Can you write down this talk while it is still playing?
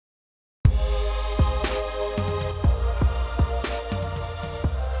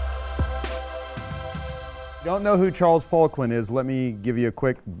Don't know who Charles Poliquin is? Let me give you a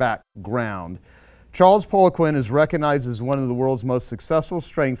quick background. Charles Poliquin is recognized as one of the world's most successful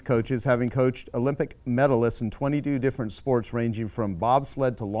strength coaches, having coached Olympic medalists in 22 different sports ranging from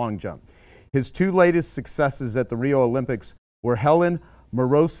bobsled to long jump. His two latest successes at the Rio Olympics were Helen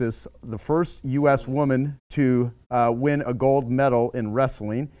Morosis, the first U.S. woman to win a gold medal in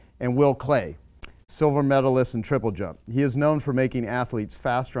wrestling, and Will Clay, silver medalist in triple jump. He is known for making athletes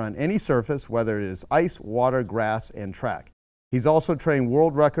faster on any surface, whether it is ice, water, grass, and track. He's also trained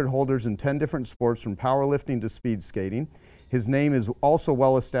world record holders in 10 different sports, from powerlifting to speed skating. His name is also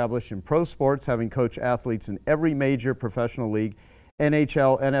well established in pro sports, having coached athletes in every major professional league: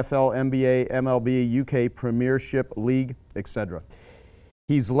 NHL, NFL, NBA, MLB, UK Premiership League, etc.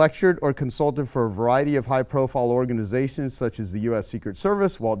 He's lectured or consulted for a variety of high-profile organizations such as the U.S. Secret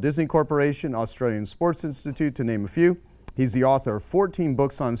Service, Walt Disney Corporation, Australian Sports Institute, to name a few. He's the author of 14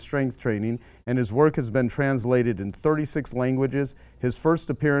 books on strength training, and his work has been translated in 36 languages. His first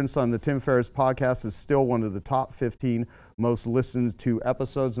appearance on the Tim Ferriss podcast is still one of the top 15 most listened to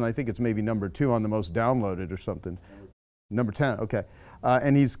episodes, and I think it's maybe number 2 on the most downloaded or something. Number 10, okay.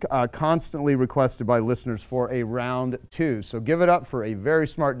 And he's constantly requested by listeners for a round 2. So give it up for a very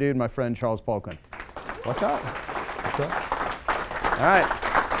smart dude, my friend Charles Poliquin. What's up? What's up? All right.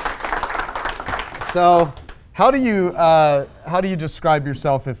 So how do you describe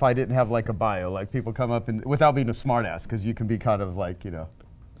yourself if I didn't have like a bio? Like people come up and, without being a smartass, because you can be kind of like, you know.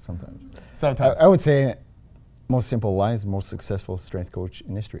 Sometimes. Sometimes. I would say most simple lines, most successful strength coach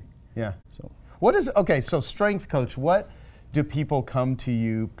in history. Yeah. So. What is, okay, so strength coach, what do people come to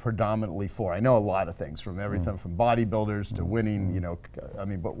you predominantly for? I know a lot of things, from everything from bodybuilders to winning, you know, I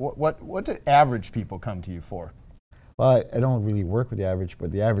mean, but what do average people come to you for? Well, I don't really work with the average,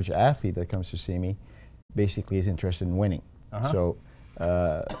 but the average athlete that comes to see me basically is interested in winning. So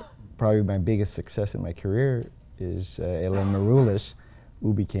probably my biggest success in my career is Ellen Maroulis,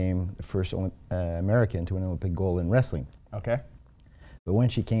 who became the first American to win an Olympic gold in wrestling. Okay. But when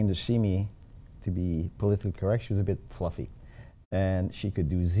she came to see me, to be politically correct, she was a bit fluffy. And she could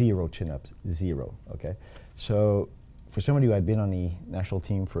do 0 chin-ups, 0, okay? So for somebody who had been on the national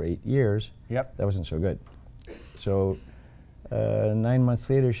team for 8 years, that wasn't so good. So 9 months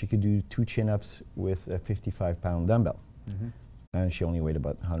later, she could do 2 chin-ups with a 55-pound dumbbell. And she only weighed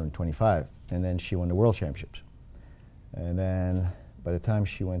about 125. And then she won the World Championships. And then by the time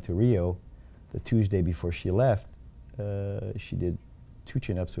she went to Rio, the Tuesday before she left, she did 2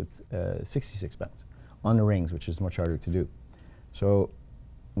 chin-ups with 66 pounds on the rings, which is much harder to do. So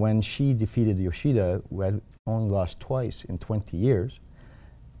when she defeated Yoshida, who had only lost twice in 20 years,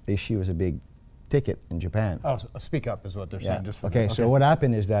 she was a big ticket in Japan. Oh, so speak up is what they're saying. Just okay, so what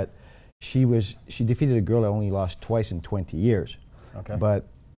happened is that she defeated a girl that only lost twice in 20 years. Okay. But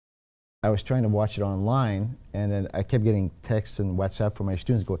I was trying to watch it online, and then I kept getting texts and WhatsApp from my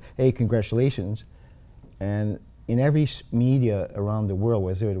students go, hey, congratulations. And in every media around the world,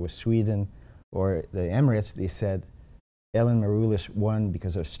 whether it was Sweden or the Emirates, they said Ellen Maroulis won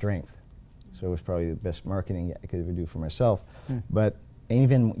because of strength. So it was probably the best marketing I could ever do for myself. But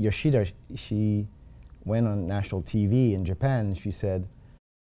even Yoshida, she went on national TV in Japan, and she said,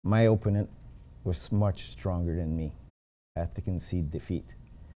 my opponent was much stronger than me. I had to concede defeat.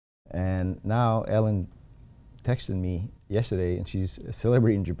 And now Ellen texted me yesterday, and she's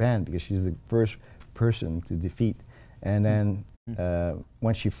celebrating Japan because she's the first person to defeat. And then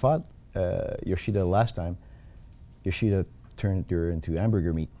when she fought Yoshida last time, Yoshida turned her into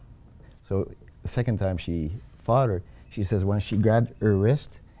hamburger meat. So the second time she fought her, she says when she grabbed her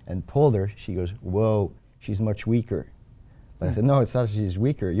wrist and pulled her, she goes, whoa, she's much weaker. But I said, no, it's not that she's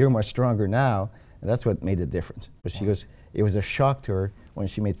weaker. You're much stronger now. And that's what made the difference. But she goes, it was a shock to her when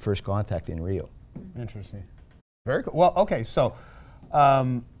she made first contact in Rio. Interesting. Very cool. Well, okay, so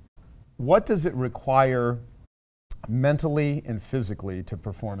what does it require mentally and physically to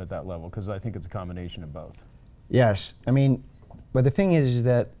perform at that level? Because I think it's a combination of both. Yes. I mean, but the thing is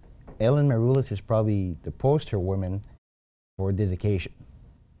that Ellen Maroulis is probably the poster woman for dedication.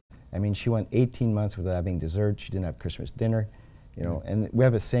 I mean, she went 18 months without having dessert. She didn't have Christmas dinner, you know. And we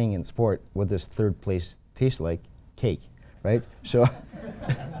have a saying in sport, what does third place taste like? Cake, right? So,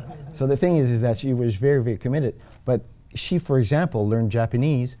 so the thing is that she was very, very committed. But she, for example, learned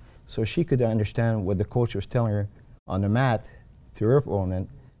Japanese so she could understand what the coach was telling her on the mat to her opponent,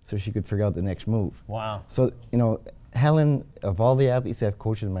 so she could figure out the next move. Wow. So, you know, Helen, of all the athletes I've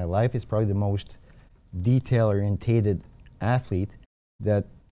coached in my life, is probably the most detail-orientated athlete that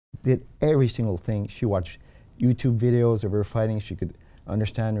did every single thing. She watched YouTube videos of her fighting. She could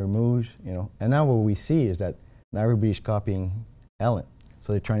understand her moves, you know. And now what we see is that now everybody's copying Ellen.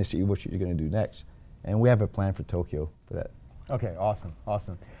 So they're trying to see what she's going to do next. And we have a plan for Tokyo for that. Okay, awesome,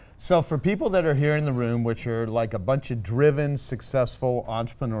 awesome. So for people that are here in the room, which are like a bunch of driven, successful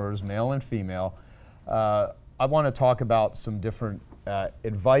entrepreneurs, male and female, I want to talk about some different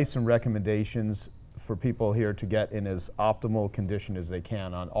advice and recommendations for people here to get in as optimal condition as they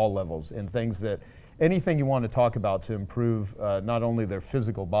can on all levels, and things that, anything you want to talk about to improve not only their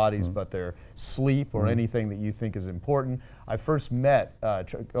physical bodies, but their sleep, or anything that you think is important. I first met,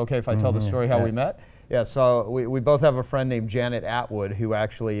 okay if I tell the story how we met? Yeah, so we both have a friend named Janet Atwood who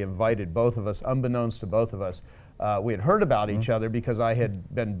actually invited both of us, unbeknownst to both of us. We had heard about each other because I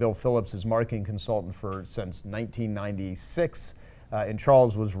had been Bill Phillips' marketing consultant since 1996. And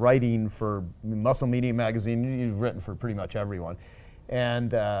Charles was writing for Muscle Media magazine. He's written for pretty much everyone.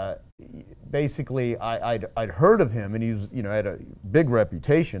 And basically, I'd heard of him, and he's had a big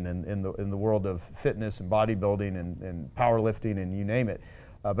reputation in the world of fitness and bodybuilding and powerlifting and you name it.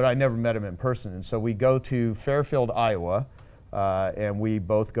 But I never met him in person. And so we go to Fairfield, Iowa, and we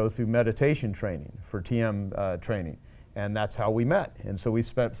both go through meditation training for TM training. And that's how we met. And so we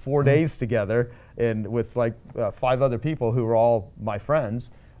spent 4 days together, and with like 5 other people who were all my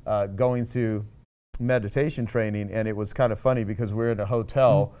friends, going through meditation training. And it was kind of funny because we were in a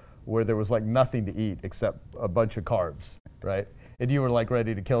hotel where there was like nothing to eat except a bunch of carbs, right? And you were like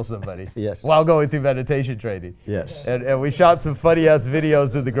ready to kill somebody while going through meditation training. Yes. And we shot some funny ass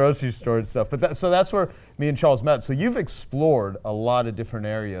videos in the grocery store and stuff. But so that's where me and Charles met. So you've explored a lot of different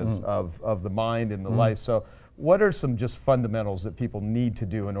areas of the mind and the life. So what are some just fundamentals that people need to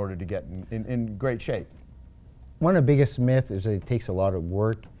do in order to get in great shape? One of the biggest myths is that it takes a lot of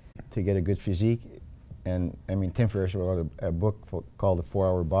work to get a good physique. And I mean, Tim Ferriss wrote a book called The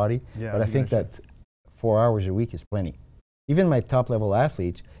 4-Hour Body. Yeah, but I think that 4 hours a week is plenty. Even my top level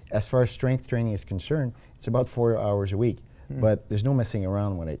athletes, as far as strength training is concerned, it's about 4 hours a week. But there's no messing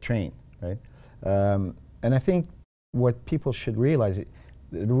around when I train, right? And I think what people should realize,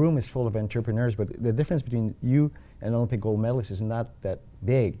 the room is full of entrepreneurs, but the difference between you and an Olympic gold medalist is not that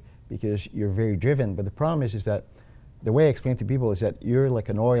big because you're very driven. But the problem is that the way I explain to people is that you're like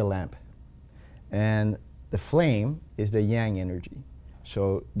an oil lamp, and the flame is the yang energy.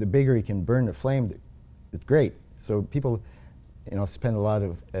 So the bigger you can burn the flame, it's great. So people, spend a lot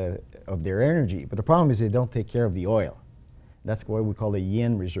of their energy. But the problem is they don't take care of the oil. That's what we call the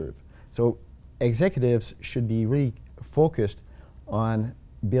yin reserve. So executives should be really focused on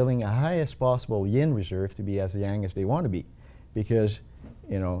building a highest possible yin reserve to be as yang as they want to be, because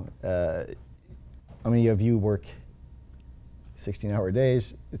how many of you work 16-hour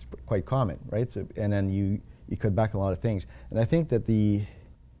days? It's quite common, right? So, and then you cut back a lot of things. And I think that the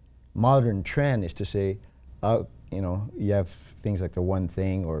modern trend is to say, you have things like the one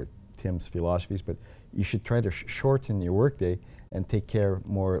thing or Tim's philosophies, but you should try to shorten your workday and take care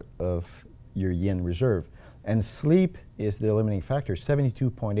more of your yin reserve. And sleep is the limiting factor.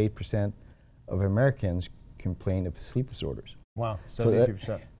 72.8% of Americans complain of sleep disorders. Wow,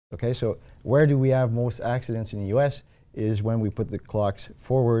 72%. Okay, so where do we have most accidents in the US is when we put the clocks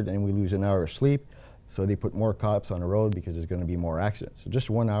forward and we lose an hour of sleep. So they put more cops on the road because there's going to be more accidents. So just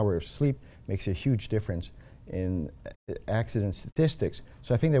 1 hour of sleep makes a huge difference in accident statistics.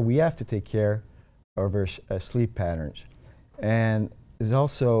 So I think that we have to take care of our sleep patterns. And there's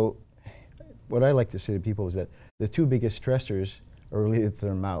also, what I like to say to people is that the 2 biggest stressors are related to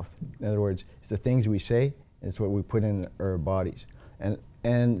their mouth. In other words, it's the things we say, and it's what we put in our bodies.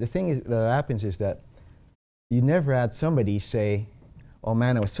 And the thing that happens is that you never had somebody say, oh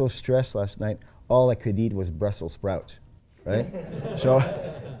man, I was so stressed last night, all I could eat was Brussels sprouts, right? So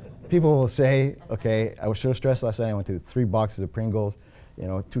people will say, okay, I was so stressed last night, I went to 3 boxes of Pringles,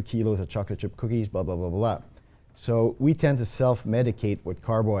 2 kilos of chocolate chip cookies, blah, blah, blah, blah. So we tend to self-medicate with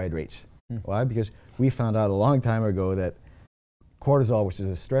carbohydrates. Why? Because we found out a long time ago that cortisol, which is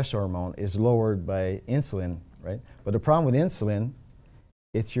a stress hormone, is lowered by insulin, right? But the problem with insulin,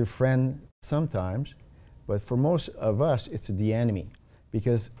 it's your friend sometimes, but for most of us, it's the enemy,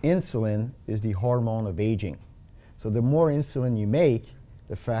 because insulin is the hormone of aging. So the more insulin you make,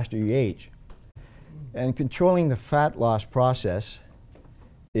 the faster you age. And controlling the fat loss process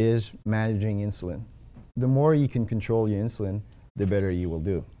is managing insulin. The more you can control your insulin, the better you will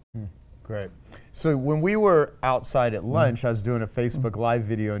do. Great. So when we were outside at lunch, I was doing a Facebook Live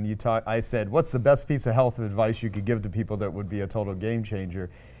video, and I said, what's the best piece of health advice you could give to people that would be a total game changer?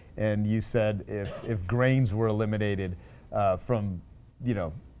 And you said if grains were eliminated from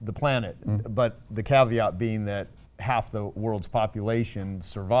the planet, but the caveat being that half the world's population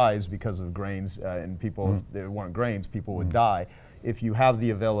survives because of grains, and people, if there weren't grains, people would die. If you have the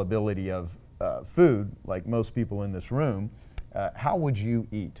availability of food, like most people in this room, how would you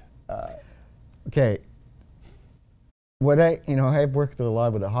eat? Okay. What I've worked a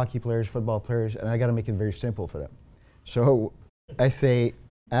lot with the hockey players, football players, and I got to make it very simple for them. So I say,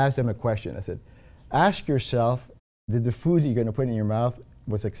 ask them a question. I said, ask yourself, did the food you're going to put in your mouth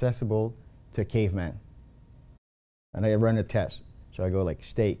was accessible to a caveman? And I run a test. So I go like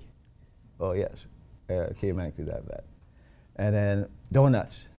steak. Oh yes, a caveman could have that. And then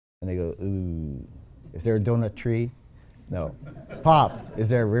donuts. And they go, ooh. Is there a donut tree? No. Pop. Is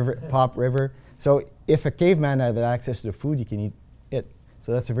there a river? Pop river? So if a caveman had access to the food, you can eat it.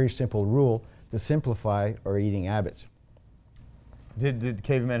 So that's a very simple rule to simplify our eating habits. Did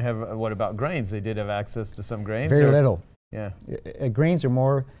cavemen have, what about grains? They did have access to some grains? Very little. Yeah. Grains are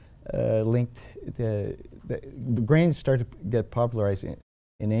more linked. The grains started to get popularized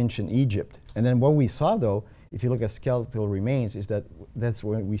in ancient Egypt. And then what we saw, though, if you look at skeletal remains, is that that's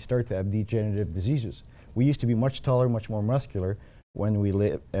when we start to have degenerative diseases. We used to be much taller, much more muscular when we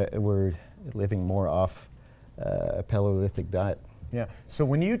were living more off a Paleolithic diet. Yeah. So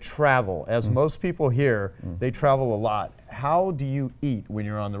when you travel, as most people here, they travel a lot. How do you eat when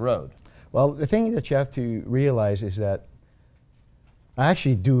you're on the road? Well, the thing that you have to realize is that I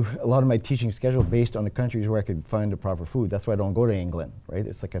actually do a lot of my teaching schedule based on the countries where I could find the proper food. That's why I don't go to England, right?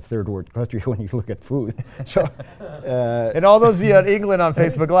 It's like a third world country when you look at food. So, and all those of you at England on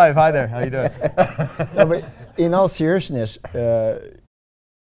Facebook Live, hi there, how you doing? No, but in all seriousness, to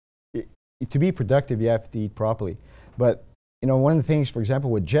be productive, you have to eat properly. But one of the things, for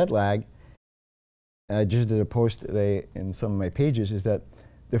example, with jet lag, I just did a post today in some of my pages, is that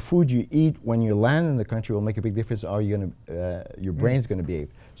the food you eat when you land in the country will make a big difference on how your brain's going to behave.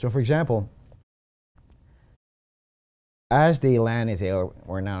 So, for example, as they land, they say, oh,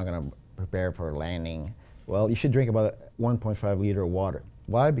 we're now going to prepare for landing. Well, you should drink about 1.5 liter of water.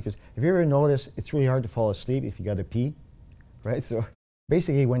 Why? Because if you ever notice, it's really hard to fall asleep if you got to pee, right? So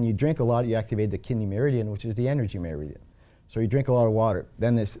basically, when you drink a lot, you activate the kidney meridian, which is the energy meridian. So you drink a lot of water.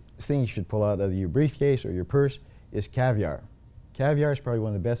 Then this thing you should pull out of your briefcase or your purse is caviar. Caviar is probably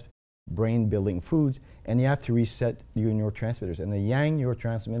one of the best brain-building foods, and you have to reset your neurotransmitters. And the yang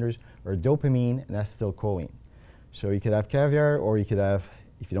neurotransmitters are dopamine and acetylcholine. So you could have caviar, or you could have,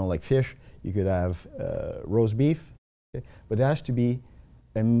 if you don't like fish, you could have roast beef. Okay? But it has to be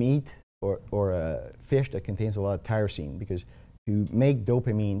a meat or a fish that contains a lot of tyrosine, because to make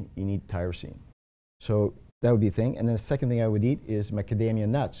dopamine, you need tyrosine. So that would be a thing. And then the second thing I would eat is macadamia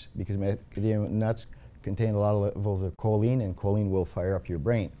nuts, because macadamia nuts contain a lot of levels of choline, and choline will fire up your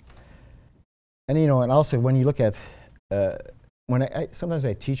brain. And and also when you look at, sometimes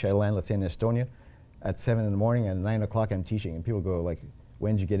I teach, I land, let's say in Estonia, at 7 in the morning, and at 9 o'clock I'm teaching, and people go like,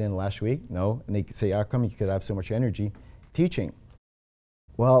 when did you get in last week? No. And they say, how come you could have so much energy teaching?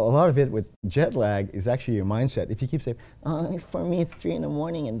 Well, a lot of it with jet lag is actually your mindset. If you keep saying, oh, for me it's 3 in the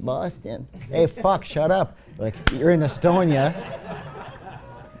morning in Boston. Hey, fuck, shut up. Like, you're in Estonia.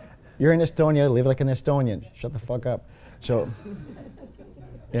 You're in Estonia, live like an Estonian. Shut the fuck up. So,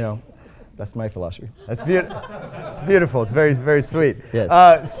 that's my philosophy. That's it's beautiful. It's very, very sweet.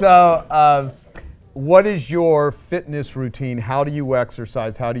 Yes. What is your fitness routine? How do you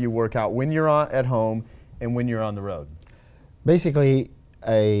exercise? How do you work out when you're at home and when you're on the road? Basically,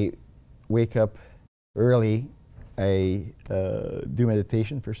 I wake up early. I do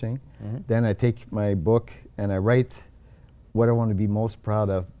meditation first thing. Then I take my book and I write what I want to be most proud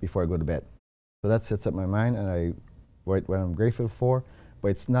of before I go to bed. So that sets up my mind, and I write what I'm grateful for,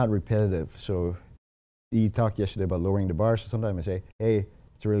 but it's not repetitive. So you talked yesterday about lowering the bar, so sometimes I say, hey,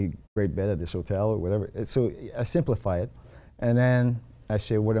 it's a really great bed at this hotel or whatever. So I simplify it, and then I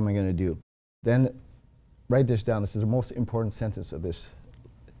say, what am I going to do? Then write this down. This is the most important sentence of this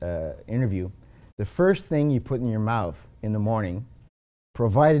interview. The first thing you put in your mouth in the morning,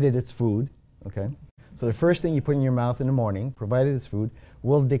 provided it's food, okay? So the first thing you put in your mouth in the morning, provided it's food,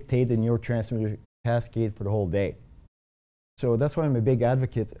 will dictate the neurotransmitter cascade for the whole day. So that's why I'm a big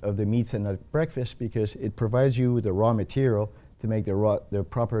advocate of the meats and nut breakfast, because it provides you with the raw material to make the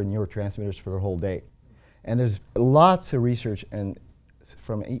proper neurotransmitters for the whole day. And there's lots of research, and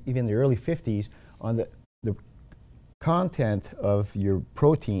from even the early 50s, on the content of your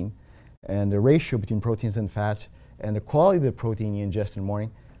protein and the ratio between proteins and fats and the quality of the protein you ingest in the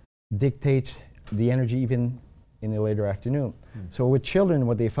morning dictates the energy even in the later afternoon. So with children,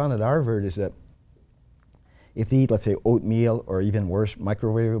 what they found at Harvard is that if they eat, let's say, oatmeal, or even worse,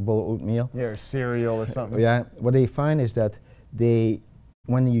 microwavable oatmeal. Yeah, or cereal or something. Yeah, what they find is that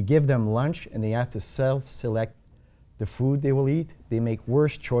when you give them lunch and they have to self-select the food they will eat, they make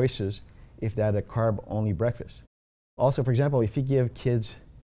worse choices if they had a carb-only breakfast. Also, for example, if you give kids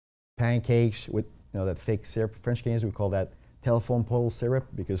pancakes with that fake syrup, French Canadians would call that telephone pole syrup,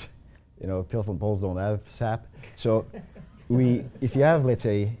 because You know, telephone poles don't have sap. So if you have, let's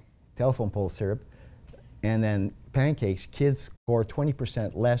say, telephone pole syrup and then pancakes, kids score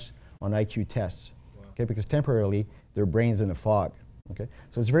 20% less on IQ tests. Wow. Okay, because temporarily their brain's in a fog. Okay,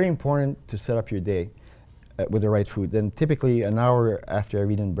 so it's very important to set up your day with the right food. Then typically an hour after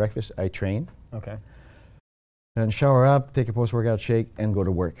I've eaten breakfast, I train. Okay. And shower up, take a post-workout shake, and go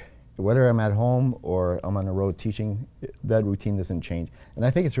to work. Whether I'm at home or I'm on the road teaching, that routine doesn't change. And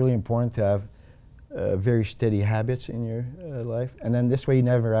I think it's really important to have very steady habits in your life. And then this way you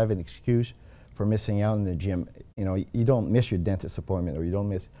never have an excuse for missing out in the gym. You know, you don't miss your dentist appointment, or you don't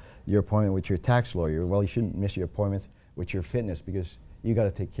miss your appointment with your tax lawyer. Well, you shouldn't miss your appointments with your fitness, because you got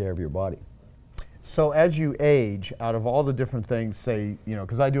to take care of your body. So as you age, out of all the different things, say, you know,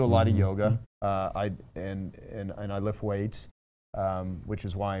 because I do a lot of yoga, and I lift weights, which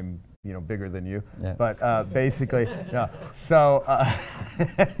is why I'm, you know, bigger than you. Yeah. But basically, yeah. So,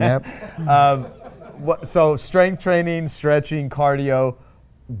 yep. So strength training, stretching, cardio,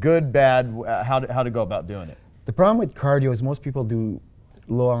 good, bad. How to go about doing it? The problem with cardio is most people do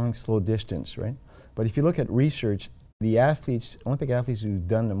long, slow distance, right? But if you look at research, the athletes, Olympic athletes who've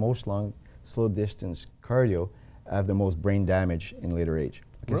done the most long, slow distance cardio have the most brain damage in later age.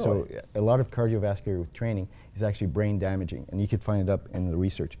 Okay, really? So a lot of cardiovascular training is actually brain damaging, and you could find it up in the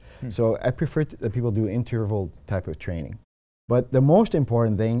research. So I prefer that people do interval type of training. But the most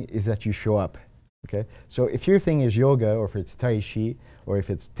important thing is that you show up. Okay, so if your thing is yoga, or if it's Tai Chi, or if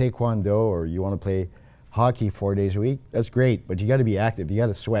it's Taekwondo, or you want to play hockey 4 days a week, that's great, but you got to be active. You got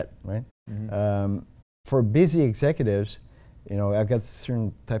to sweat, right? For busy executives, you know, I've got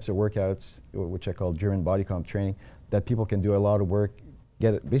certain types of workouts, which I call German body comp training, that people can do a lot of work.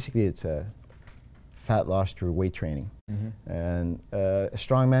 Basically, it's a fat loss through weight training. And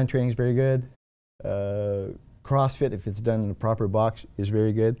strongman training is very good. CrossFit, if it's done in the proper box, is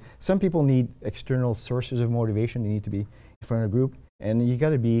very good. Some people need external sources of motivation. They need to be in front of a group, and you got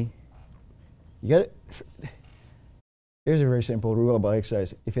to be. Here's a very simple rule about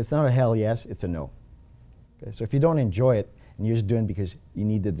exercise: if it's not a hell yes, it's a no. Okay, so if you don't enjoy it and you're just doing it because you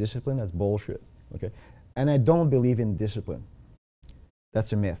need the discipline, that's bullshit. Okay, and I don't believe in discipline.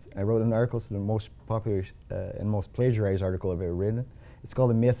 That's a myth. I wrote an article, it's the most popular and most plagiarized article I've ever written. It's called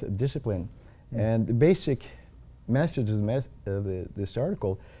The Myth of Discipline. And the basic message of this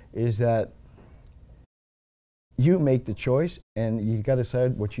article is that you make the choice, and you've got to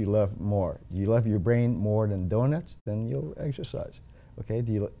decide what you love more. Do you love your brain more than donuts? Then you'll exercise. Okay?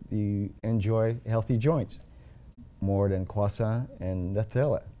 Do you enjoy healthy joints more than croissant and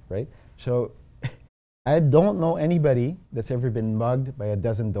Nutella? Right? So I don't know anybody that's ever been mugged by a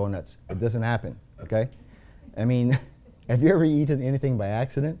dozen donuts. It doesn't happen. Okay? I mean, have you ever eaten anything by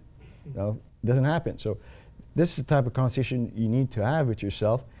accident? No, it doesn't happen. So this is the type of conversation you need to have with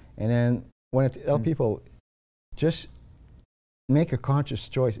yourself. And then when I tell people, just make a conscious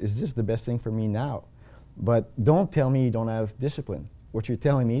choice. Is this the best thing for me now? But don't tell me you don't have discipline. What you're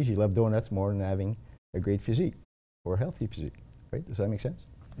telling me is you love donuts more than having a great physique or a healthy physique. Right? Does that make sense?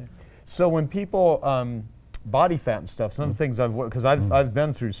 Yeah. So when people, body fat and stuff, some of the things I've worked, because I've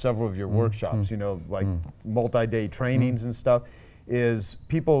been through several of your workshops, you know, like multi-day trainings and stuff, is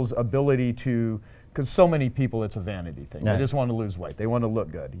people's ability to, because so many people, it's a vanity thing. Yeah. They just want to lose weight. They want to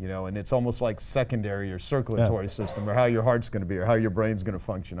look good, you know, and it's almost like secondary or circulatory system, or how your heart's going to be, or how your brain's going to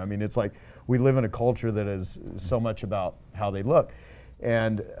function. I mean, it's like we live in a culture that is so much about how they look.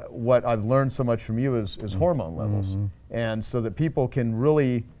 And what I've learned so much from you is hormone levels. And so that people can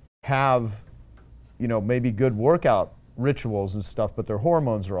really have, you know, maybe good workout rituals and stuff, but their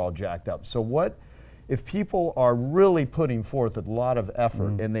hormones are all jacked up. So what, if people are really putting forth a lot of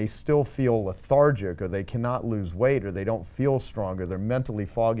effort and they still feel lethargic, or they cannot lose weight, or they don't feel stronger, they're mentally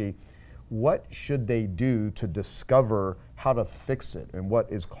foggy, what should they do to discover how to fix it, and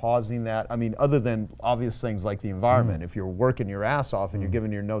what is causing that? I mean, other than obvious things like the environment. If you're working your ass off and you're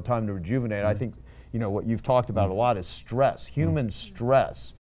giving your no time to rejuvenate, I think, you know, what you've talked about a lot is stress. Human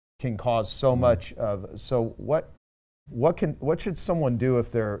stress can cause so much of, so what should someone do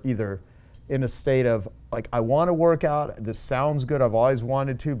if they're either in a state of, like, I want to work out, this sounds good, I've always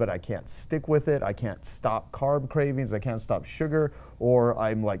wanted to, but I can't stick with it, I can't stop carb cravings, I can't stop sugar, or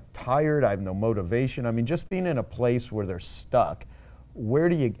I'm like tired, I have no motivation. I mean, just being in a place where they're stuck,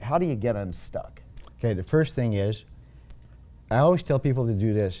 how do you get unstuck? Okay, the first thing is, I always tell people to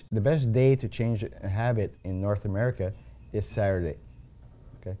do this. The best day to change a habit in North America is Saturday.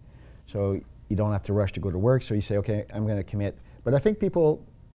 Okay, so you don't have to rush to go to work, so you say, okay, I'm going to commit. But I think people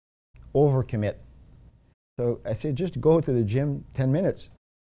overcommit. So I say, just go to the gym 10 minutes,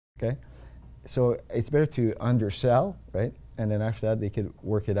 okay? So it's better to undersell, right? And then after that, they could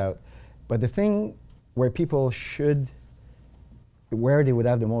work it out. But the thing where where they would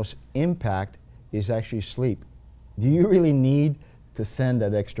have the most impact is actually sleep. Do you really need to send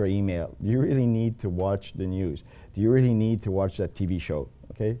that extra email? Do you really need to watch the news? Do you really need to watch that TV show?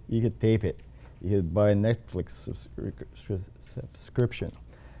 Okay, you could tape it. You could buy a Netflix subscription.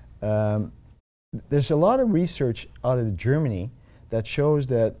 There's a lot of research out of Germany that shows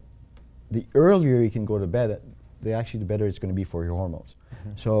that the earlier you can go to bed, the better it's going to be for your hormones.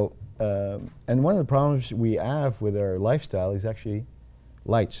 So, and one of the problems we have with our lifestyle is actually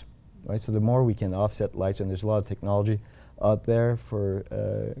lights, right? So the more we can offset lights, and there's a lot of technology out there for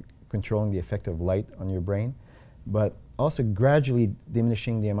controlling the effect of light on your brain, but also gradually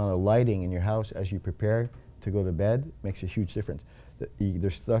diminishing the amount of lighting in your house as you prepare to go to bed makes a huge difference.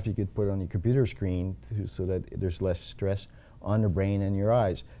 There's stuff you could put on your computer screen so that there's less stress on the brain and your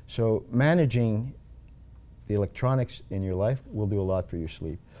eyes. So managing the electronics in your life will do a lot for your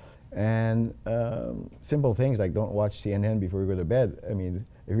sleep. And simple things like don't watch CNN before you go to bed. I mean,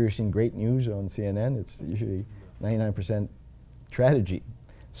 if you've seen great news on CNN, it's usually 99% tragedy.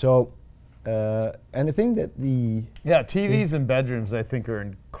 So, and the thing that TVs in bedrooms, I think, are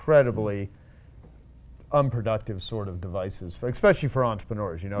incredibly unproductive sort of devices, especially for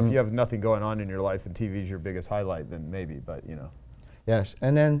entrepreneurs. You know, if you have nothing going on in your life and TV is your biggest highlight, then maybe, but you know. Yes,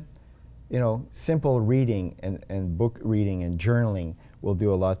 and then, you know, simple reading and book reading and journaling will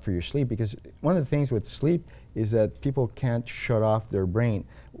do a lot for your sleep, because one of the things with sleep is that people can't shut off their brain.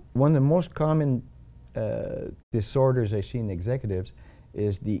 One of the most common disorders I see in executives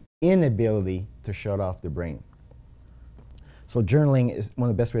is the inability to shut off the brain. So journaling is one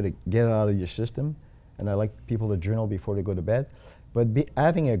of the best ways to get it out of your system, and I like people to journal before they go to bed. But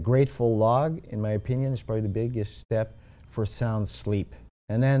having a grateful log, in my opinion, is probably the biggest step for sound sleep.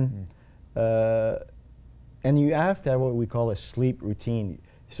 And then, and you have to have what we call a sleep routine.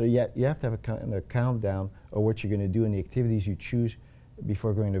 So you have to have a countdown of what you're going to do and the activities you choose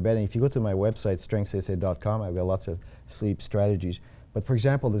before going to bed. And if you go to my website, strengthsa.com, I've got lots of sleep strategies. But for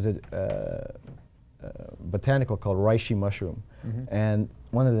example, there's a botanical called reishi mushroom. And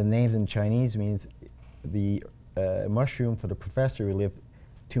one of the names in Chinese means the mushroom for the professor who lived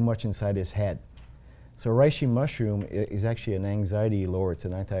too much inside his head. So reishi mushroom is actually an anxiety lower. It's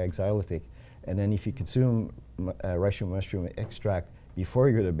an anti-anxiolytic. And then if you consume reishi mushroom extract before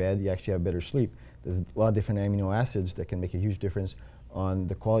you go to bed, you actually have better sleep. There's a lot of different amino acids that can make a huge difference on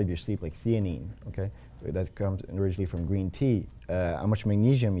the quality of your sleep, like theanine, okay? That comes originally from green tea. How much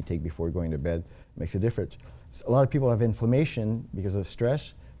magnesium you take before going to bed makes a difference. So a lot of people have inflammation because of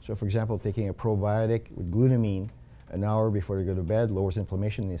stress. So for example, taking a probiotic with glutamine an hour before they go to bed lowers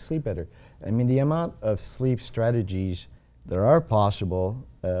inflammation and they sleep better. I mean, the amount of sleep strategies that are possible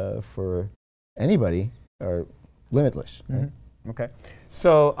for anybody are limitless. Right? Okay.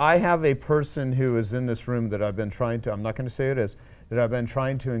 So I have a person who is in this room that I've been trying to, I'm not going to say who it is, that I've been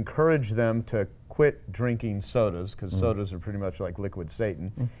trying to encourage them to quit drinking sodas, because sodas are pretty much like liquid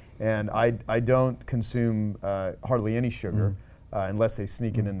Satan. And I don't consume hardly any sugar unless they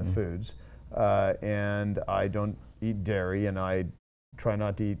sneak it in the foods. And I don't eat dairy, and I try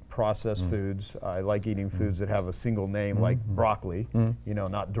not to eat processed foods. I like eating foods that have a single name, like broccoli, you know,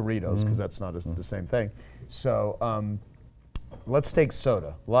 not Doritos, because that's not the same thing. So let's take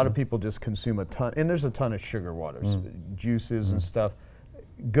soda. A lot of people just consume a ton, and there's a ton of sugar waters, juices and stuff.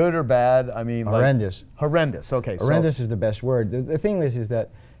 Good or bad? I mean, horrendous. Like, horrendous. Okay. Horrendous is the best word. The thing is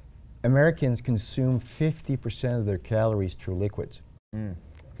that Americans consume 50% of their calories through liquids.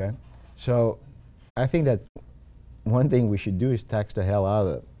 Okay, so I think that one thing we should do is tax the hell out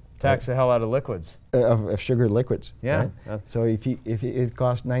of it. Tax the hell out of liquids. Of sugar liquids. Yeah. Right? So if it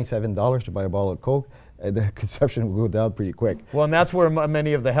costs $97 to buy a bottle of Coke, the consumption will go down pretty quick. Well, and that's where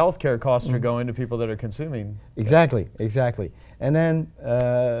many of the healthcare costs are going to people that are consuming. Exactly, exactly. And then,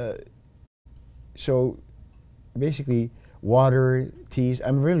 so basically, water, teas.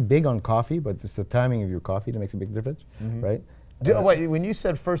 I'm really big on coffee, but it's the timing of your coffee that makes a big difference, right? Wait, when you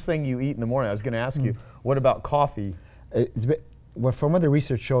said first thing you eat in the morning, I was going to ask you, what about coffee? Well, from what the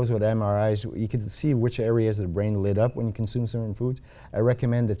research shows with MRIs, you can see which areas of the brain lit up when you consume certain foods. I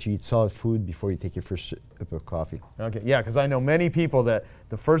recommend that you eat solid food before you take your first sip of coffee. Okay, yeah, because I know many people that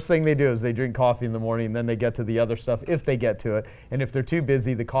the first thing they do is they drink coffee in the morning, and then they get to the other stuff if they get to it. And if they're too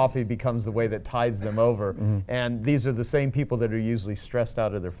busy, the coffee becomes the way that tides them over. And these are the same people that are usually stressed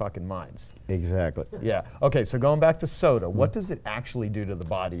out of their fucking minds. Exactly. Yeah. Okay, so going back to soda, what does it actually do to the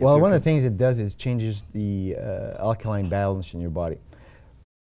body? Well, one of the things it does is changes the alkaline balance in your body.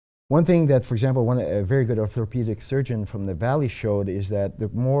 One thing that, for example, a very good orthopedic surgeon from the Valley showed is that the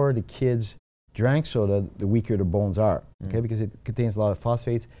more the kids drank soda, the weaker the bones are, okay? Because it contains a lot of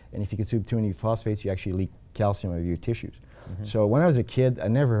phosphates, and if you consume too many phosphates, you actually leak calcium out of your tissues. So when I was a kid, I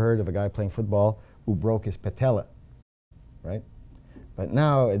never heard of a guy playing football who broke his patella, right? But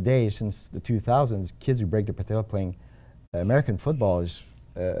nowadays, since the 2000s, kids who break their patella playing American football is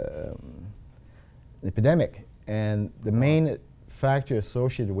an epidemic. And the main factor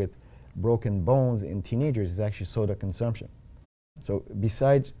associated with broken bones in teenagers is actually soda consumption. So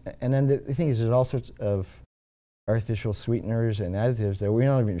besides, and then the thing is, there's all sorts of artificial sweeteners and additives that we're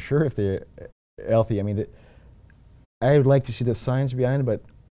not even sure if they're healthy. I mean, I would like to see the science behind it, but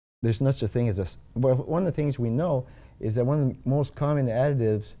there's no such a thing as a, well, one of the things we know is that one of the most common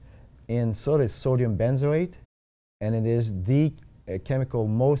additives in soda is sodium benzoate, and it is the chemical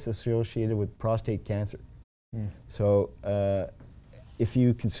most associated with prostate cancer. So if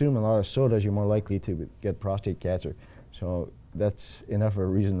you consume a lot of sodas, you're more likely to get prostate cancer. So that's enough of a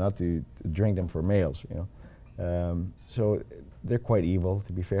reason not to drink them for males, you know. So they're quite evil,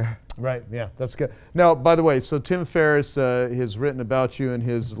 to be fair. Right, yeah, that's good. Now, by the way, so Tim Ferriss has written about you in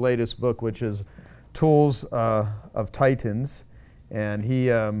his latest book, which is Tools of Titans, and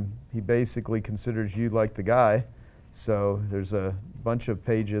he basically considers you like the guy. So there's a bunch of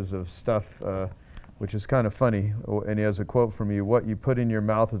pages of stuff, which is kind of funny. And he has a quote from you: "What you put in your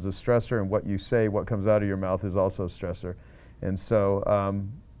mouth is a stressor, and what you say, what comes out of your mouth, is also a stressor." And so,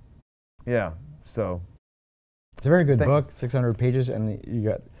 yeah, so. It's a very good book, 600 pages, and you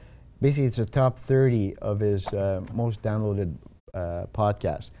got, basically it's a top 30 of his most downloaded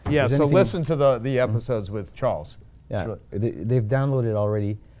podcasts. Yeah, so listen to the episodes with Charles. Yeah, they've downloaded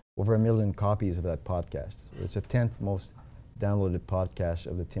already over 1 million copies of that podcast. It's the 10th most downloaded podcast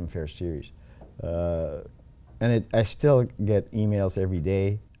of the Tim Ferriss series. And I still get emails every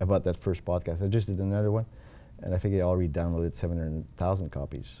day about that first podcast. I just did another one, and I think they already downloaded 700,000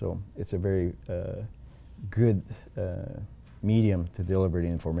 copies. So it's a very good medium to deliver the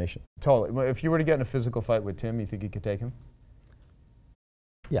information. Totally. Well, if you were to get in a physical fight with Tim, you think you could take him?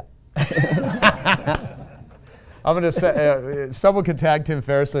 Yeah. I'm going to say, someone could tag Tim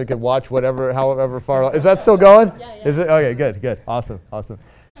Ferriss so they could watch however far. Is that still going? Yeah, yeah. Is it? Okay, good. Awesome.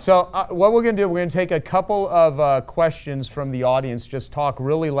 So what we're going to do, we're going to take a couple of questions from the audience. Just talk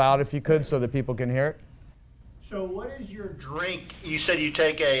really loud if you could so that people can hear it. So what is your drink? You said you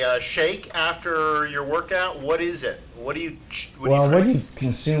take a shake after your workout. What is it? What do you what you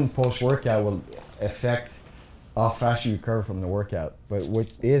consume post-workout will affect how fast you recover from the workout. But what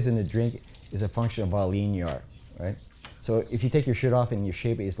is in the drink is a function of how lean you are, right? So if you take your shirt off and your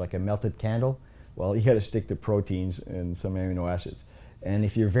shape is like a melted candle, well, you got to stick to proteins and some amino acids. And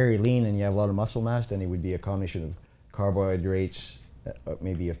if you're very lean and you have a lot of muscle mass, then it would be a combination of carbohydrates,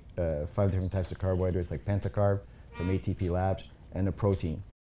 maybe 5 different types of carbohydrates like pentacarb from ATP Labs, and a protein.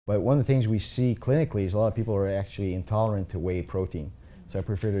 But one of the things we see clinically is a lot of people are actually intolerant to whey protein. So I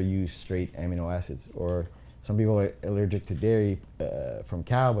prefer to use straight amino acids. Or some people are allergic to dairy from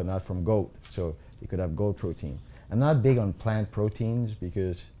cow but not from goat. So you could have goat protein. I'm not big on plant proteins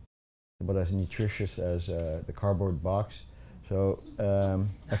because they're about as nutritious as the cardboard box. So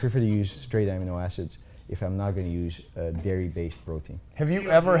I prefer to use straight amino acids if I'm not going to use dairy-based protein. Have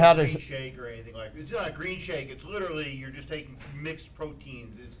you ever had a green shake or anything like that? It's not a green shake. It's literally you're just taking mixed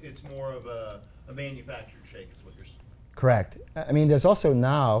proteins. It's more of a manufactured shake. Is what you're saying. Correct. I mean, there's also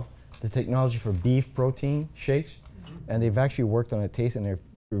now the technology for beef protein shakes, and they've actually worked on a taste, and they're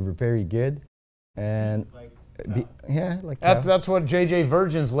very good. And that's what JJ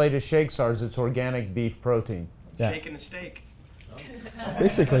Virgin's latest shakes are. Is it's organic beef protein. Yeah. Shaking a steak.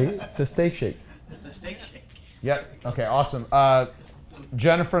 Basically, it's a steak shake. The steak shake. Yep. Okay. Awesome.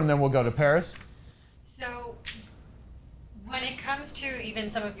 Jennifer, and then we'll go to Paris. So, when it comes to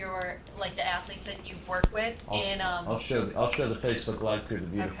even some of your, like the athletes that you work with, I'll show the Facebook Live to the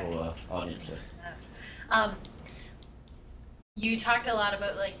beautiful audience. You talked a lot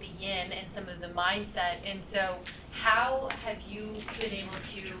about like the yin and some of the mindset, and so how have you been able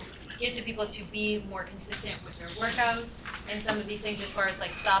to get the people to be more consistent with their workouts and some of these things as far as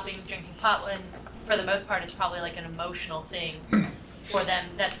like stopping drinking pot when for the most part it's probably like an emotional thing for them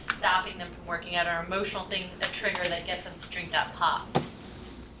that's stopping them from working out, or an emotional thing, a trigger that gets them to drink that pop?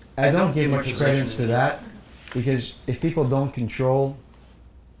 I don't give much credence to that, because if people don't control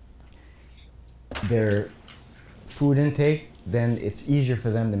their food intake, then it's easier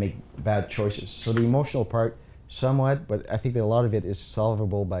for them to make bad choices. So the emotional part, somewhat, but I think that a lot of it is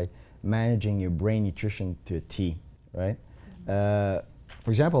solvable by managing your brain nutrition to a T, right? For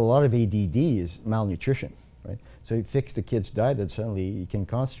example, a lot of ADD is malnutrition, right? So you fix the kid's diet, and suddenly you can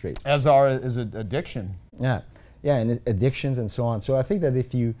concentrate. As is addiction. Yeah, and addictions and so on. So I think that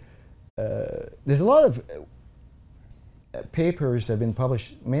if you there's a lot of papers that have been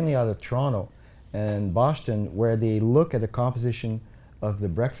published mainly out of Toronto and Boston where they look at the composition of the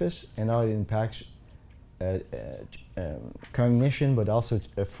breakfast and how it impacts cognition, but also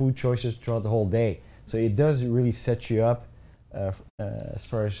food choices throughout the whole day. So it does really set you up as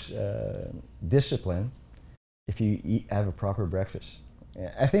far as discipline if you have a proper breakfast.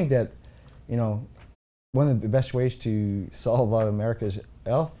 I think that, you know, one of the best ways to solve a lot of America's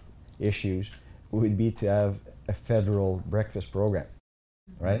health issues would be to have a federal breakfast program,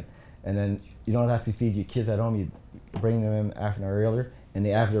 right? And then you don't have to feed your kids at home. You bring them in half an hour earlier, and they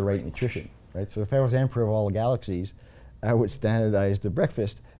have the right nutrition, right? So if I was emperor of all galaxies, I would standardize the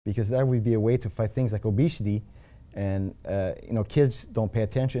breakfast because that would be a way to fight things like obesity, and you know, kids don't pay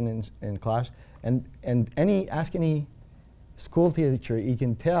attention in class. And ask any school teacher, you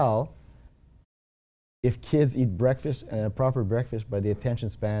can tell if kids eat breakfast and a proper breakfast by the attention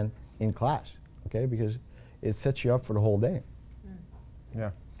span in class, okay? Because it sets you up for the whole day.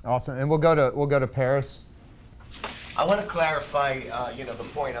 Yeah, awesome. And we'll go to Paris. I want to clarify, you know, the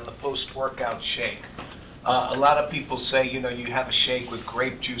point on the post-workout shake. A lot of people say, you know, you have a shake with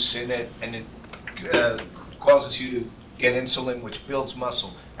grape juice in it, and it causes you to get insulin, which builds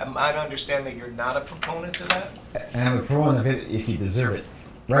muscle. Am I to understand that you're not a proponent of that? I'm a proponent of it if you deserve it.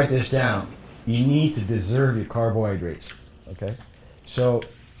 Write this down. You need to deserve your carbohydrates, okay? So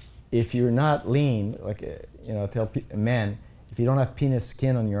if you're not lean, like, you know, tell men, if you don't have penis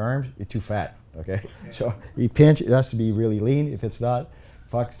skin on your arms, you're too fat, okay? So you pinch, it has to be really lean. If it's not,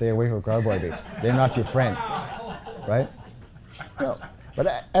 fuck, stay away from carbohydrates. They're not your friend, right? No,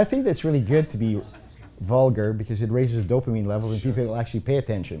 but I think that's really good to be vulgar because it raises dopamine levels and people actually pay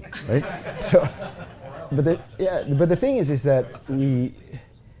attention, right? So, but the thing is that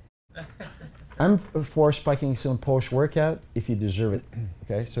I'm for spiking some post-workout if you deserve it,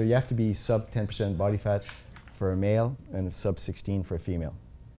 okay? So you have to be sub 10% body fat for a male and sub 16 for a female.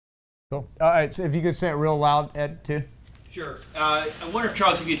 Cool. All right, so if you could say it real loud, Ed, too. Sure. I wonder if,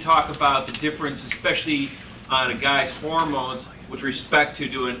 Charles, if you talk about the difference, especially on a guy's hormones, with respect to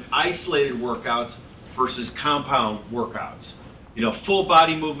doing isolated workouts versus compound workouts. You know, full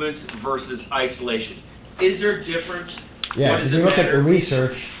body movements versus isolation. Is there a difference? Yeah, if you look at the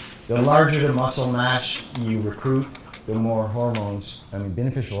research, the larger the muscle mass you recruit, the more hormones, I mean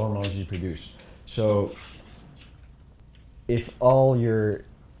beneficial hormones you produce. So if all your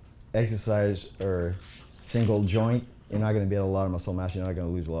exercise are single joint, you're not going to build a lot of muscle mass, you're not going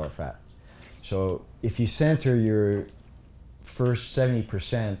to lose a lot of fat. So if you center your first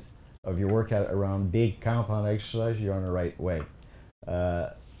 70% of your workout around big compound exercise, you're on the right way.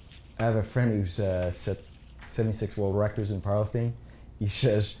 I have a friend who's set 76 world records in powerlifting. He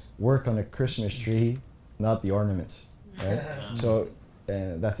says, work on the Christmas tree, not the ornaments, right? So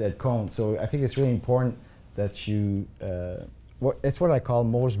that's Ed Cohn. So I think it's really important that you, it's what I call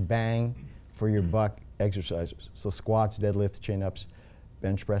most bang for your buck exercises. So squats, deadlifts, chin-ups,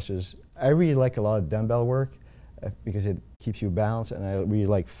 bench presses. I really like a lot of dumbbell work because it keeps you balanced, and I really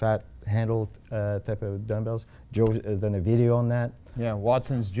like fat handle type of dumbbells. Joe has done a video on that. Yeah,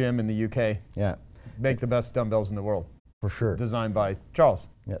 Watson's Gym in the UK. Yeah. Make the best dumbbells in the world. For sure. Designed by Charles.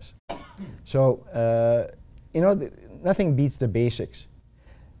 Yes. So, you know, nothing beats the basics.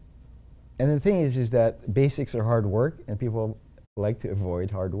 And the thing is that basics are hard work, and people like to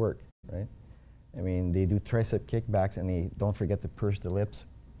avoid hard work, right? I mean, they do tricep kickbacks, and they don't forget to purse the lips.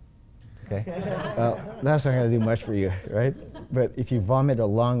 Okay? Well, that's not going to do much for you, right? But if you vomit a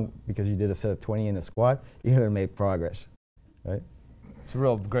lung because you did a set of 20 in a squat, you're going to make progress, right? It's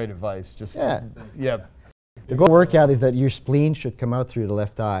real great advice. Just yeah. Yeah. The goal workout is that your spleen should come out through the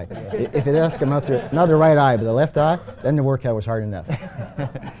left eye. If it has to come out through, not the right eye, but the left eye, then the workout was hard enough.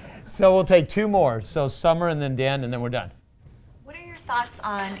 So we'll take two more. So Summer and then Dan, and then we're done. What are your thoughts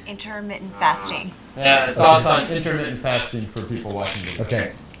on intermittent fasting? Yeah, thoughts on intermittent fasting for people watching the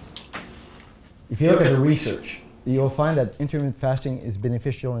Okay. If you look at the research, you'll find that intermittent fasting is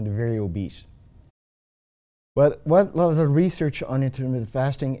beneficial in the very obese. But what a lot of the research on intermittent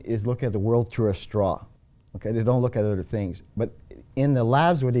fasting is look at the world through a straw. Okay, they don't look at other things. But in the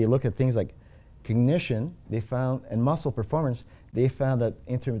labs where they look at things like cognition, they found, and muscle performance, they found that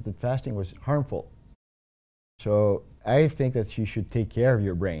intermittent fasting was harmful. So I think that you should take care of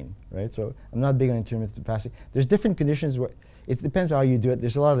your brain, right? So I'm not big on intermittent fasting. There's different conditions where it depends how you do it.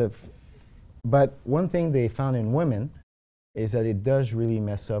 There's a lot of, but one thing they found in women is that it does really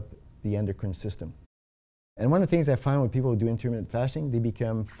mess up the endocrine system. And one of the things I find when people do intermittent fasting, they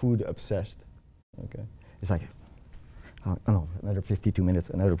become food obsessed. Okay, it's like, oh no, another 52 minutes,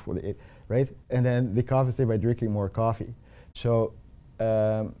 another 48, right? And then they compensate by drinking more coffee. So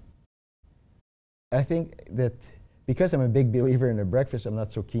I think that because I'm a big believer in a breakfast, I'm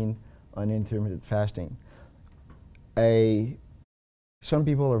not so keen on intermittent fasting. Some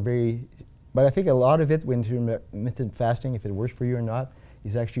people are very, but I think a lot of it with intermittent fasting, if it works for you or not,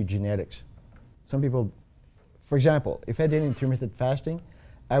 is actually genetics. Some people, for example, if I did intermittent fasting,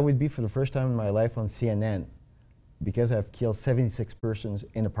 I would be for the first time in my life on CNN because I've killed 76 persons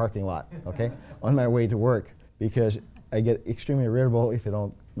in a parking lot, okay, on my way to work, because I get extremely irritable if I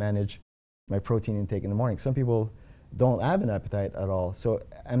don't manage my protein intake in the morning. Some people don't have an appetite at all. So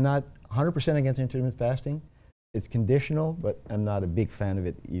I'm not 100% against intermittent fasting. It's conditional, but I'm not a big fan of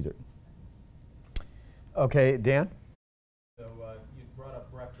it either. Okay, Dan? So you brought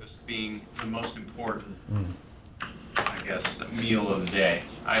up breakfast being the most important, I guess, meal of the day.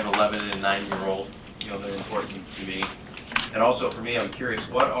 I have 11 and 9-year-old, they're important to me. And also for me, I'm curious,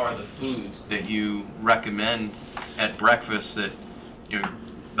 what are the foods that you recommend at breakfast that,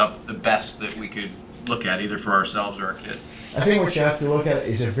 the best that we could look at, either for ourselves or our kids? I think what you have to look at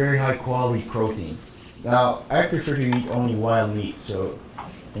is a very high quality protein. Now, I prefer to eat only wild meat. So,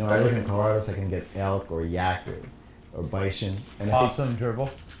 I live in Colorado, so I can get elk or yak or bison. And Possum,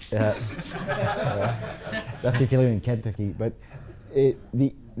 gerbil. That's if you live in Kentucky. But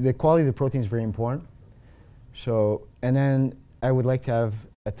the quality of the protein is very important. So, and then I would like to have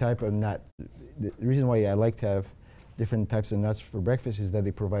a type of nut. The reason why I like to have different types of nuts for breakfast is that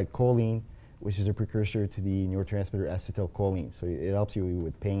they provide choline, which is a precursor to the neurotransmitter acetylcholine. So it helps you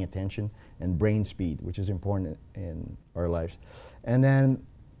with paying attention and brain speed, which is important in our lives. And then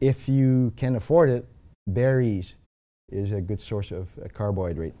if you can afford it, berries is a good source of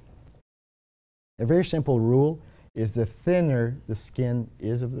carbohydrate. A very simple rule is the thinner the skin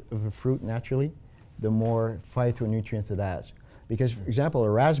is of a fruit naturally, the more phytonutrients it has. Because, for example, a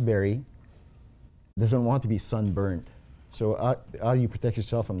raspberry doesn't want to be sunburned. So how do you protect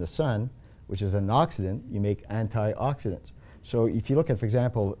yourself from the sun, which is an oxidant? You make antioxidants. So if you look at, for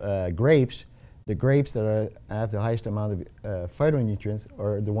example, grapes, the grapes that have the highest amount of phytonutrients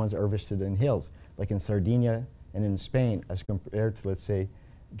are the ones harvested in hills, like in Sardinia and in Spain, as compared to, let's say,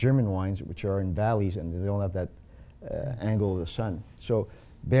 German wines, which are in valleys and they don't have that angle of the sun. So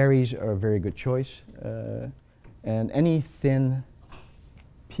berries are a very good choice, and any thin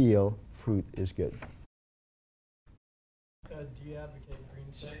peel fruit is good. Do you advocate green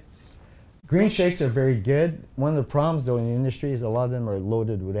shakes? Green shakes are very good. One of the problems, though, in the industry is a lot of them are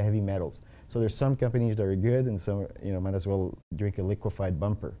loaded with heavy metals. So there's some companies that are good, and some, might as well drink a liquefied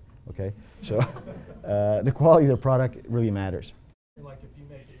bumper. Okay, so the quality of the product really matters. Like if you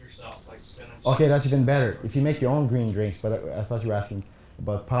make it yourself, like spinach. Okay, that's even better. If you make your own green drinks, but I thought you were asking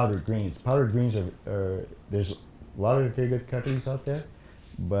about powdered greens. Powdered greens are there's a lot of very good companies out there,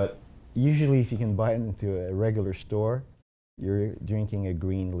 but usually if you can buy it into a regular store, you're drinking a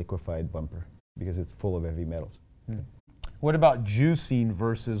green liquefied bumper because it's full of heavy metals. What about juicing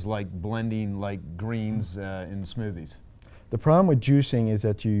versus like blending like greens in smoothies? The problem with juicing is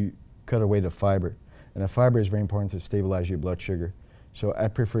that you cut away the fiber, and the fiber is very important to stabilize your blood sugar. So I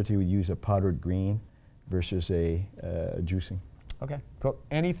prefer to use a powdered green versus a juicing. Okay, cool.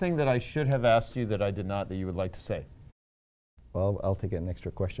 Anything that I should have asked you that I did not that you would like to say? Well, I'll take an extra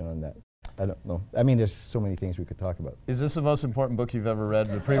question on that. I don't know. I mean, there's so many things we could talk about. Is this the most important book you've ever read?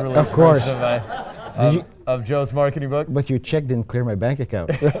 The pre-release Of course. version of Joe's marketing book? But your check didn't clear my bank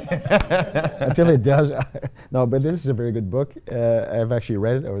account. Until it does. No, but this is a very good book. I've actually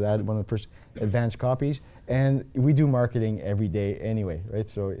read it, or I had one of the first advanced copies. And we do marketing every day anyway, right?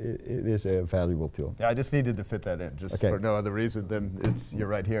 So it is a valuable tool. Yeah, I just needed to fit that in, just for no other reason than you're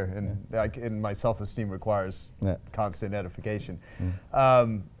right here. And my self-esteem requires constant edification.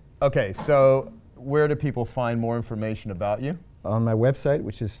 Okay, so where do people find more information about you? On my website,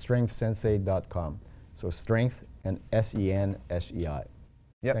 which is strengthsensei.com. So strength and SENSEI.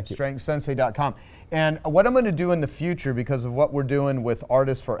 Yep, strengthsensei.com. And what I'm going to do in the future, because of what we're doing with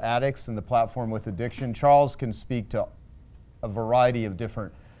Artists for Addicts and the platform with addiction, Charles can speak to a variety of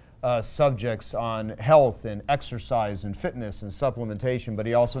different subjects on health and exercise and fitness and supplementation, but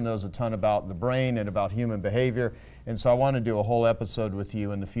he also knows a ton about the brain and about human behavior. And so I want to do a whole episode with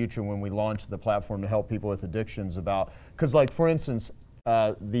you in the future when we launch the platform to help people with addictions about, because like for instance,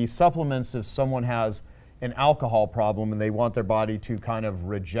 the supplements, if someone has an alcohol problem and they want their body to kind of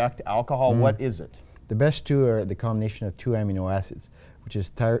reject alcohol, what is it? The best two are the combination of 2 amino acids, which is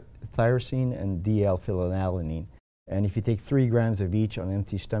tyrosine and DL-phenylalanine. And if you take 3 grams of each on an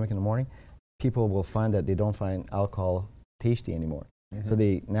empty stomach in the morning, people will find that they don't find alcohol tasty anymore. So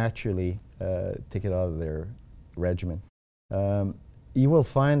they naturally take it out of their regimen. You will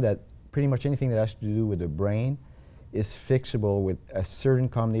find that pretty much anything that has to do with the brain is fixable with a certain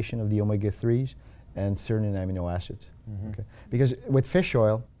combination of the omega-3s and certain amino acids. Okay? Because with fish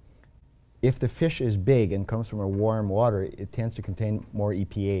oil, if the fish is big and comes from a warm water, it tends to contain more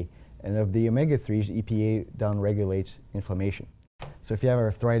EPA. And of the omega-3s, EPA downregulates inflammation. So if you have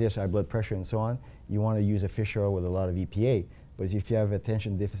arthritis, high blood pressure, and so on, you want to use a fish oil with a lot of EPA. But if you have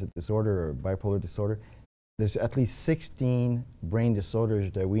attention deficit disorder or bipolar disorder, there's at least 16 brain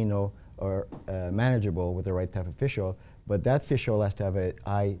disorders that we know are manageable with the right type of fish oil. But that fish oil has to have a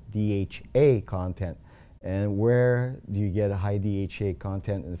high DHA content. And where do you get a high DHA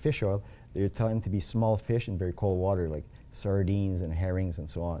content in the fish oil? They tend to be small fish in very cold water, like sardines and herrings and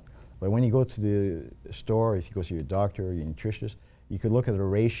so on. But when you go to the store, if you go to your doctor or your nutritionist, you could look at the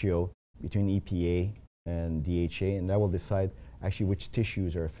ratio between EPA and DHA, and that will decide actually which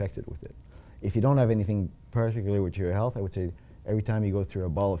tissues are affected with it. If you don't have anything particularly with your health, I would say every time you go through a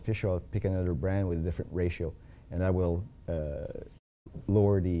bottle of fish oil, pick another brand with a different ratio, and that will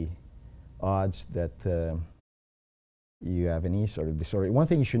lower the odds that you have any sort of disorder. One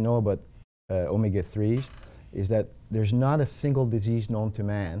thing you should know about omega-3s is that there's not a single disease known to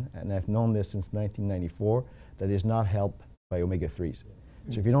man, and I've known this since 1994, that is not helped by omega-3s.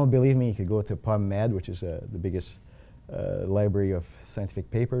 So if you don't believe me, you could go to PubMed, which is the biggest library of scientific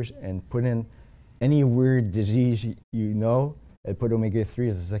papers, and put in any weird disease you know, and put omega-3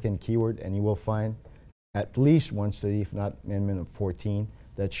 as a second keyword, and you will find at least one study, if not minimum 14,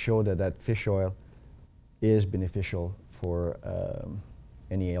 that show that that fish oil is beneficial for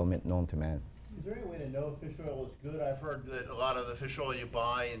any ailment known to man. Is there any way to know if fish oil is good? I've heard that a lot of the fish oil you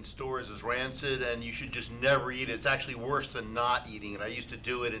buy in stores is rancid and you should just never eat it. It's actually worse than not eating it. I used to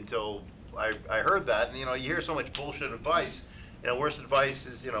do it until I heard that. And, you know, you hear so much bullshit advice. You know, worst advice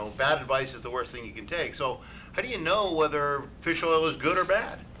is, you know, bad advice is the worst thing you can take. So how do you know whether fish oil is good or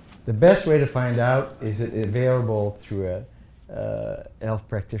bad? The best way to find out is it available through a health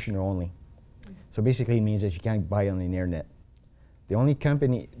practitioner only. So basically it means that you can't buy it on the internet. The only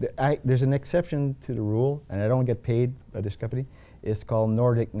company, there's an exception to the rule, and I don't get paid by this company. It's called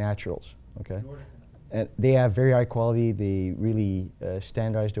Nordic Naturals, okay? And they have very high quality. They really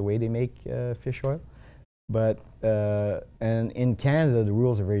standardize the way they make fish oil. But, and in Canada, the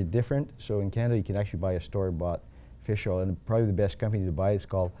rules are very different. So in Canada, you can actually buy a store-bought fish oil, and probably the best company to buy is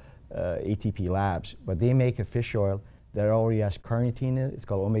called ATP Labs. But they make a fish oil that already has carnitine in it. It's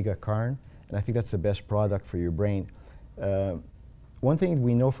called Omega Carn, and I think that's the best product for your brain. One thing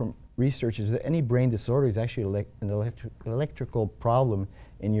we know from research is that any brain disorder is actually an electrical problem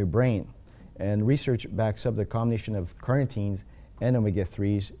in your brain. And research backs up the combination of carnitines and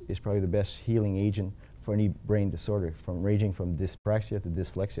omega-3s is probably the best healing agent for any brain disorder, ranging from dyspraxia to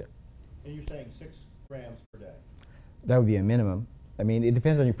dyslexia. And you're saying 6 grams per day? That would be a minimum. I mean, it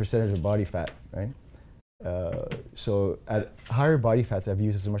depends on your percentage of body fat, right? So at higher body fats, I've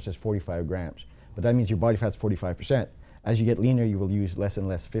used as much as 45 grams. But that means your body fat's 45%. As you get leaner, you will use less and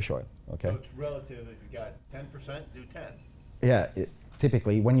less fish oil, okay? So it's relative. If you got 10%, do 10. Yeah,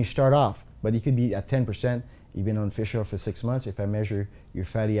 typically when you start off, but you could be at 10%. You've been on fish oil for 6 months. If I measure your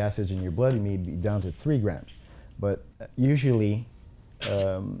fatty acids in your blood, you may be down to 3 grams. But usually,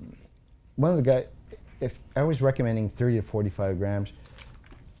 one of the guys, if I was recommending 30 to 45 grams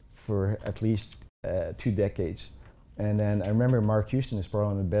for at least 2 decades. And then I remember Mark Houston is probably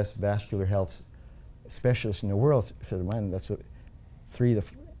one of the best vascular health specialists in the world, said, man, that's 3 to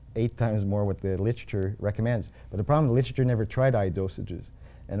 8 times more what the literature recommends. But the problem, the literature never tried high dosages.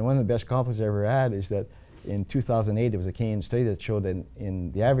 And one of the best compliments I ever had is that in 2008, there was a Canadian study that showed that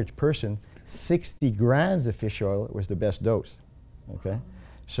in the average person, 60 grams of fish oil was the best dose, okay?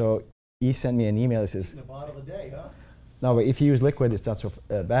 So he sent me an email that says, a bottle a day, huh? no, but if you use liquid, it's not so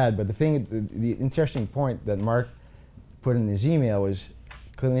bad. But the interesting point that Mark put in his email was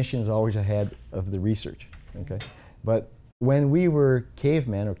clinicians always ahead of the research, okay? But when we were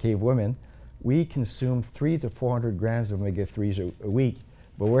cavemen or cavewomen, we consumed 300 to 400 grams of omega-3s a week.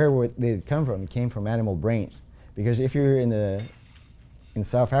 But where would they come from? It came from animal brains. Because if you're in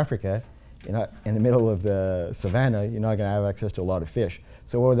South Africa, you're not in the middle of the savannah, you're not going to have access to a lot of fish.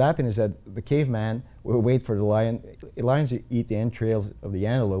 So what would happen is that the caveman would wait for the lion. Lions eat the entrails of the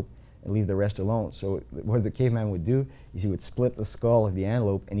antelope and leave the rest alone. So what the caveman would do is he would split the skull of the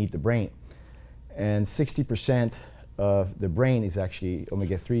antelope and eat the brain. And 60% of the brain is actually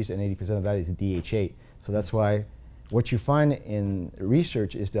omega-3s and 80% of that is DHA. So that's why what you find in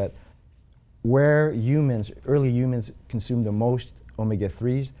research is that where humans, early humans consume the most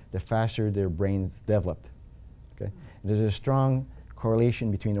omega-3s, the faster their brains developed. Okay? There's a strong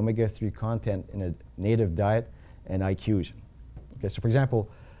correlation between omega-3 content in a native diet and IQs. Okay, so for example,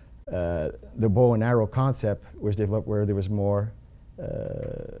 the bow and arrow concept was developed where there was more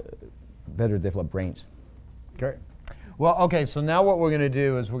better develop brains. Great. Well, okay, so now what we're going to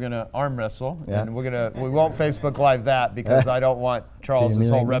do is we're going to arm wrestle, Yeah. and we won't Facebook Live that because I don't want Charles' mean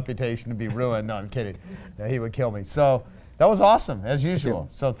whole like me? reputation to be ruined. No, I'm kidding. Yeah, he would kill me. So that was awesome, as usual.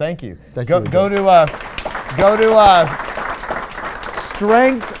 So thank you. Thank go you. to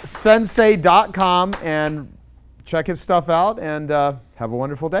strengthsensei.com and check his stuff out, and have a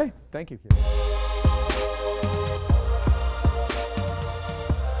wonderful day. Thank you.